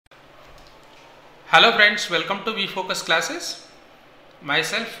Hello friends, welcome to VFocus classes.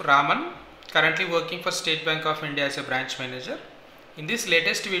 Myself Raman, currently working for State Bank of India as a branch manager. In this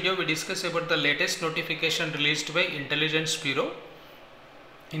latest video, we discuss about the latest notification released by Intelligence Bureau.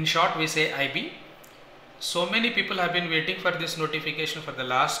 In short, we say IB. So many people have been waiting for this notification for the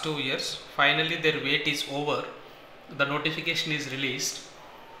last 2 years. Finally, their wait is over. The notification is released,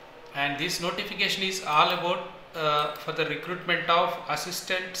 and this notification is all about for the recruitment of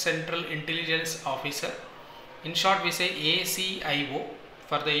Assistant Central Intelligence Officer. In short, we say ACIO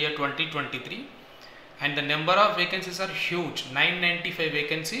for the year 2023, and the number of vacancies are huge, 995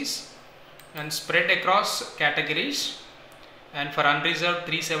 vacancies, and spread across categories. And for unreserved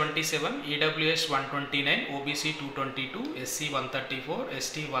 377, EWS 129, OBC 222, SC 134,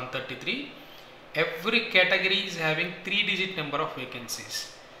 ST 133. Every category is having 3-digit number of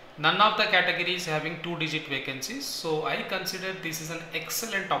vacancies. None of the categories having 2-digit vacancies. So I consider this is an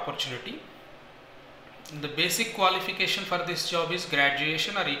excellent opportunity. The basic qualification for this job is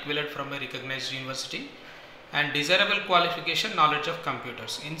graduation or equivalent from a recognized university, and desirable qualification knowledge of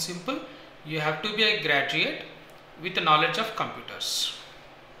computers. In simple, you have to be a graduate with the knowledge of computers.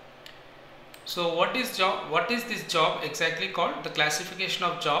 So what is this job exactly called? The classification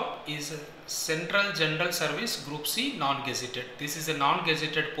of job is Central General Service Group C non-gazetted. This is a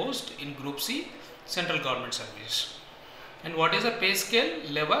non-gazetted post in Group C Central Government Service. And what is the pay scale?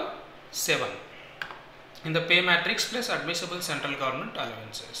 Level 7 in the pay matrix plus admissible central government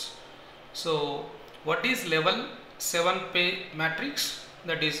allowances. So what is level 7 pay matrix?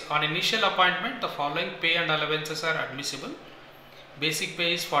 That is, on initial appointment the following pay and allowances are admissible. Basic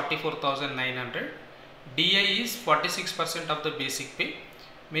pay is 44,900. DA is 46% of the basic pay.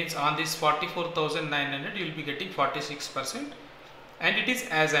 Means on this 44,900 you will be getting 46%, and it is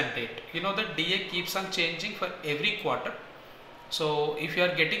as and date. You know that DA keeps on changing for every quarter. So if you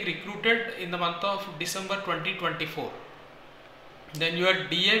are getting recruited in the month of December 2024, then your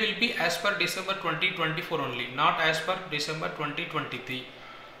DA will be as per December 2024 only, not as per December 2023.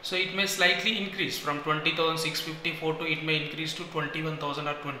 So it may slightly increase from 20,654 to it may increase to 21,000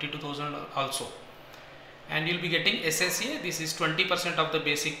 or 22,000 also. And you will be getting SSA, this is 20% of the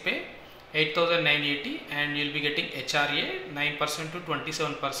basic pay, 8,980, and you will be getting HRA 9% to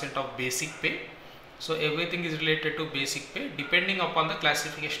 27% of basic pay. So everything is related to basic pay depending upon the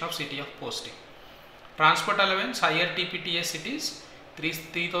classification of city of posting. Transport allowance, higher TPTS it is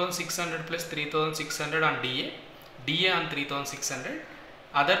 3,600 plus 3,600 on DA, DA on 3,600,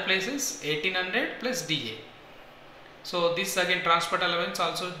 other places 1,800 plus DA. So this again transport allowance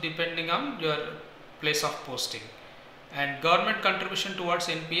also depending on your place of posting. And government contribution towards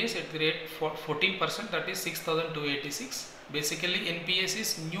NPS at the rate for 14%, that is 6,286. Basically NPS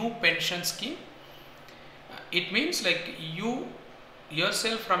is new pension scheme. It means like you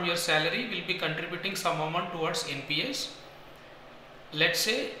yourself from your salary will be contributing some amount towards NPS. Let's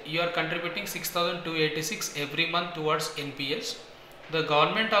say you are contributing 6,286 every month towards NPS. The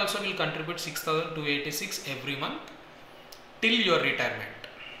government also will contribute 6,286 every month till your retirement.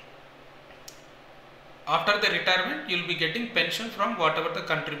 After the retirement, you will be getting pension from whatever the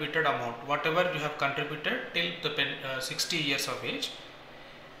contributed amount, whatever you have contributed till the 60 years of age.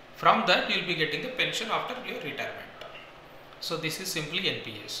 From that, you will be getting the pension after your retirement. So this is simply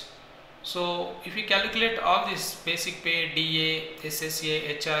NPS. So if you calculate all this basic pay, DA,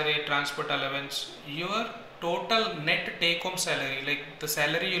 SSA, HRA, transport allowance, your total net take home salary, like the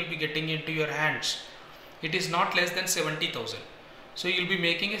salary you will be getting into your hands, it is not less than 70,000. So you will be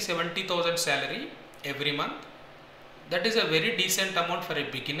making a 70,000 salary every month. That is a very decent amount for a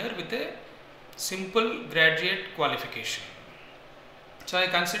beginner with a simple graduate qualification. So I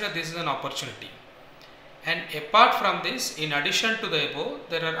consider this is an opportunity. And apart from this, in addition to the above,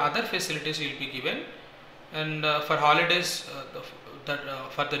 there are other facilities you will be given. And for holidays,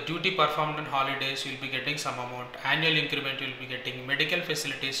 for the duty performed on holidays, you will be getting some amount. Annual increment you will be getting. Medical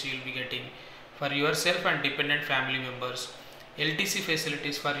facilities you will be getting for yourself and dependent family members. LTC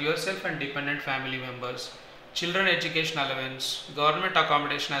facilities for yourself and dependent family members. Children education allowance, government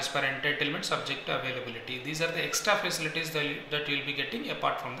accommodation as per entitlement subject to availability. These are the extra facilities that you will be getting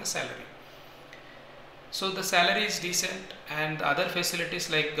apart from the salary. So the salary is decent, and other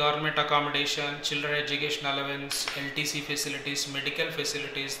facilities like government accommodation, children education allowance, LTC facilities, medical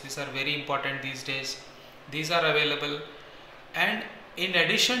facilities, these are very important these days. These are available. And in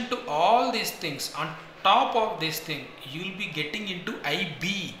addition to all these things, on top of this thing, you will be getting into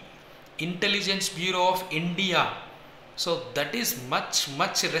IB, Intelligence Bureau of India. So that is much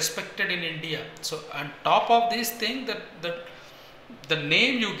respected in India. So on top of this thing, the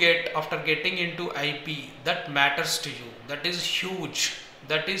name you get after getting into IP, that matters to you. That is huge.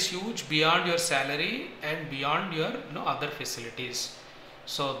 that is huge beyond your salary and beyond your other facilities.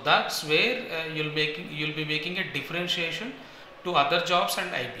 So that's where you'll be making a differentiation to other jobs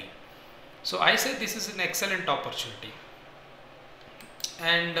and IB. So I say this is an excellent opportunity.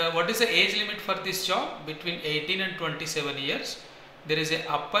 And what is the age limit for this job? Between 18 and 27 years. There is a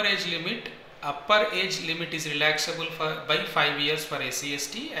upper age limit. Upper age limit is relaxable by 5 years for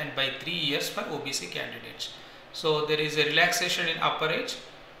SC/ST and by 3 years for OBC candidates. So there is a relaxation in upper age,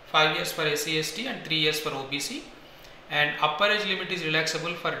 5 years for SC/ST and 3 years for OBC. And upper age limit is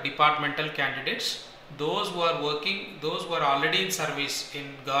relaxable for departmental candidates. Those who are working, those who are already in service,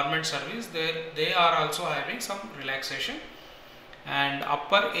 in government service, they are also having some relaxation. And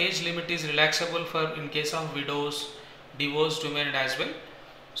upper age limit is relaxable for in case of widows, divorced women as well.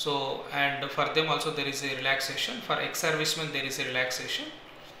 So, and for them also there is a relaxation. For ex-servicemen there is a relaxation.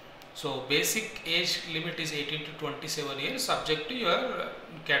 So basic age limit is 18 to 27 years, subject to your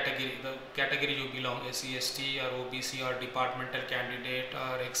category, the category you belong, SC/ST or OBC or departmental candidate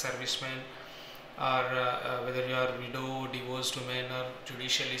or ex-serviceman, or whether you are widow, divorced woman, or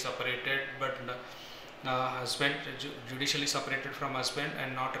judicially separated but husband, judicially separated from husband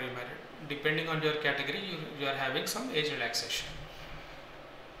and not remarried. Depending on your category, you are having some age relaxation.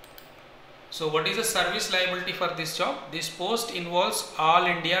 So what is the service liability for this job? This post involves all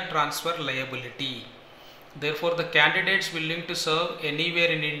India transfer liability. Therefore, the candidates willing to serve anywhere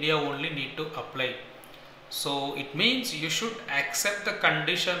in India only need to apply. So it means you should accept the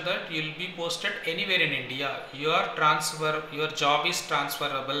condition that you will be posted anywhere in India. Your job is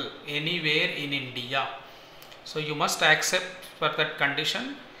transferable anywhere in India. So you must accept for that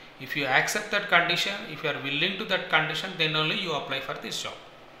condition. If you accept that condition, if you are willing to that condition, then only you apply for this job.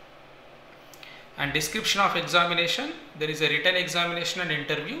 And description of examination, there is a written examination and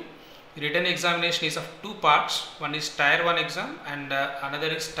interview. Written examination is of two parts. One is Tier 1 exam and another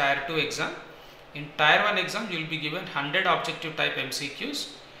is Tier 2 exam. In Tier 1 exam, you will be given 100 objective type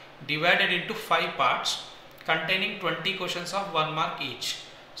MCQs divided into 5 parts containing 20 questions of 1 mark each.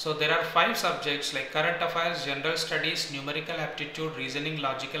 So there are 5 subjects like current affairs, general studies, numerical aptitude, reasoning,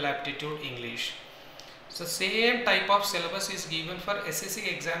 logical aptitude, English. So same type of syllabus is given for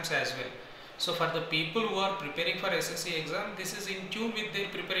SSC exams as well. So for the people who are preparing for SSC exam, this is in tune with their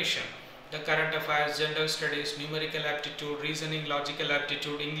preparation. The current affairs, general studies, numerical aptitude, reasoning, logical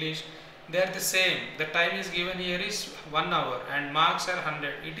aptitude, English, they are the same. The time is given here is 1 hour and marks are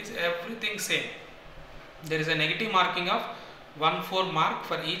 100. It is everything same. There is a negative marking of 1/4 mark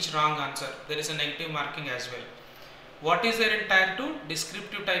for each wrong answer. There is a negative marking as well. What is there in Tier 2?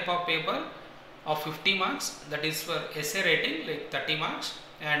 Descriptive type of paper of 50 marks, that is for essay rating like 30 marks,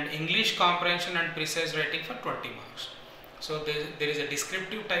 and English comprehension and precise writing for 20 marks. So there is a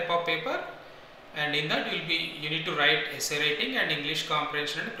descriptive type of paper, and in that you need to write essay rating and English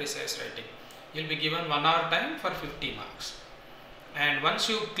comprehension and precise writing. You will be given 1 hour time for 50 marks. And once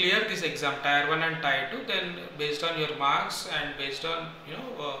you clear this exam, Tier 1 and Tier 2, then based on your marks and based on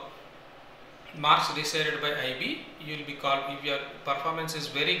marks decided by IB, you will be called. If your performance is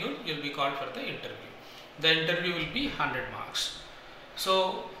very good, you will be called for the interview. The interview will be 100 marks.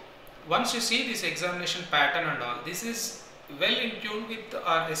 So once you see this examination pattern and all, this is well in tune with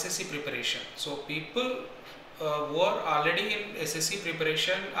our SSC preparation. So people who are already in SSC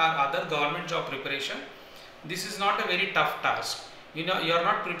preparation or other government job preparation, this is not a very tough task. You are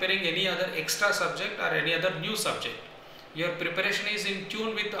not preparing any other extra subject or any other new subject. Your preparation is in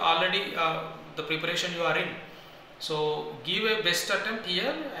tune with already the preparation you are in. So give a best attempt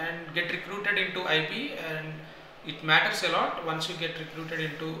here and get recruited into IB, and it matters a lot. Once you get recruited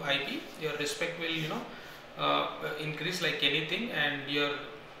into IB, your respect will increase like anything, and your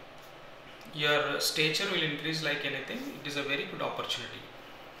stature will increase like anything. It is a very good opportunity.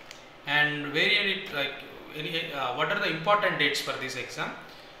 And what are the important dates for this exam?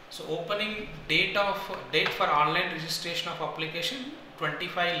 So opening date for online registration of application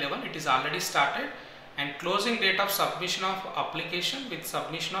 25/11, it is already started, and closing date of submission of application with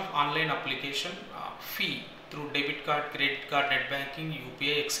submission of online application fee through debit card, credit card, net banking,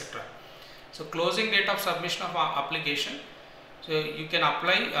 UPI, etc. So closing date of submission of application, so you can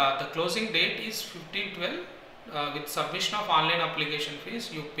apply, the closing date is 15/12, with submission of online application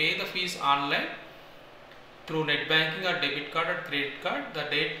fees. You pay the fees online through net banking or debit card or credit card. The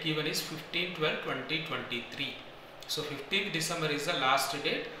date given is 15/12/2023. So 15th December is the last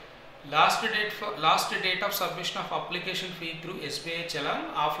date. Last date of submission of application fee through SBI Challan.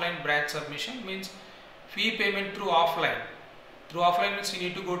 Offline branch submission means fee payment through offline. Through offline means you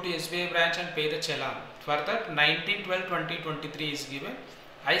need to go to SBI branch and pay the Challan. For that 19/12/2023 is given.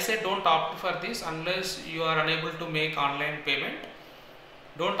 I said don't opt for this unless you are unable to make online payment.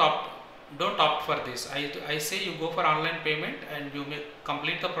 don't opt for this. I say you go for online payment and you may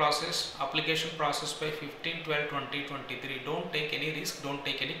complete the process, application process by 15/12/2023. Don't take any risk, don't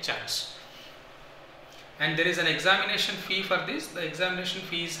take any chance. And there is an examination fee for this. The examination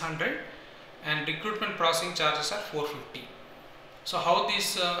fee is 100 and recruitment processing charges are 450. So how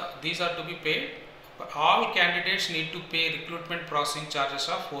these are to be paid? All candidates need to pay recruitment processing charges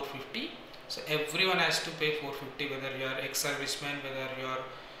of 450. So everyone has to pay 450, whether you are ex-serviceman, whether you are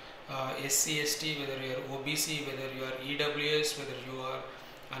SC, ST, whether you are OBC, whether you are EWS, whether you are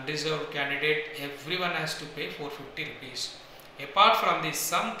unreserved candidate, everyone has to pay 450 rupees. Apart from this,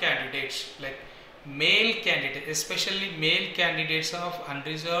 some candidates like male candidates, especially male candidates of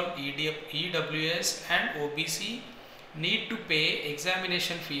unreserved EWS and OBC need to pay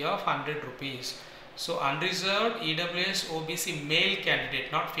examination fee of 100 rupees. So unreserved EWS OBC male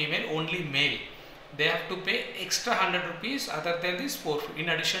candidate, not female, only male, they have to pay extra 100 rupees other than this 450, in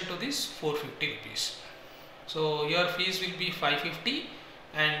addition to this 450 rupees. So your fees will be 550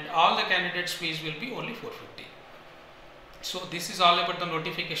 and all the candidates fees will be only 450. So this is all about the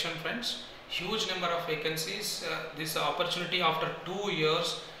notification, friends. Huge number of vacancies, this opportunity after 2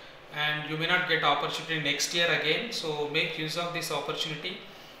 years, and you may not get opportunity next year again. So make use of this opportunity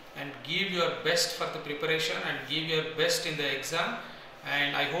and give your best for the preparation and give your best in the exam.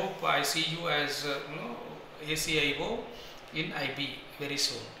 And I hope I see you as ACIO in IB very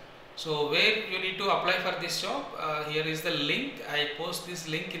soon. So where you need to apply for this job, here is the link. I post this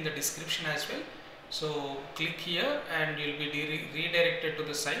link in the description as well. So click here and you will be redirected to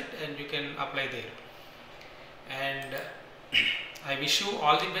the site and you can apply there. And I wish you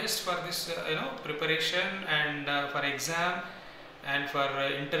all the best for this preparation and for exam and for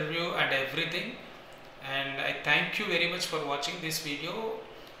interview and everything. And I thank you very much for watching this video.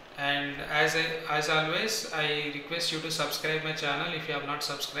 And as always, I request you to subscribe my channel if you have not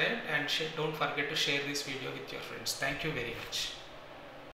subscribed, and don't forget to share this video with your friends. Thank you very much.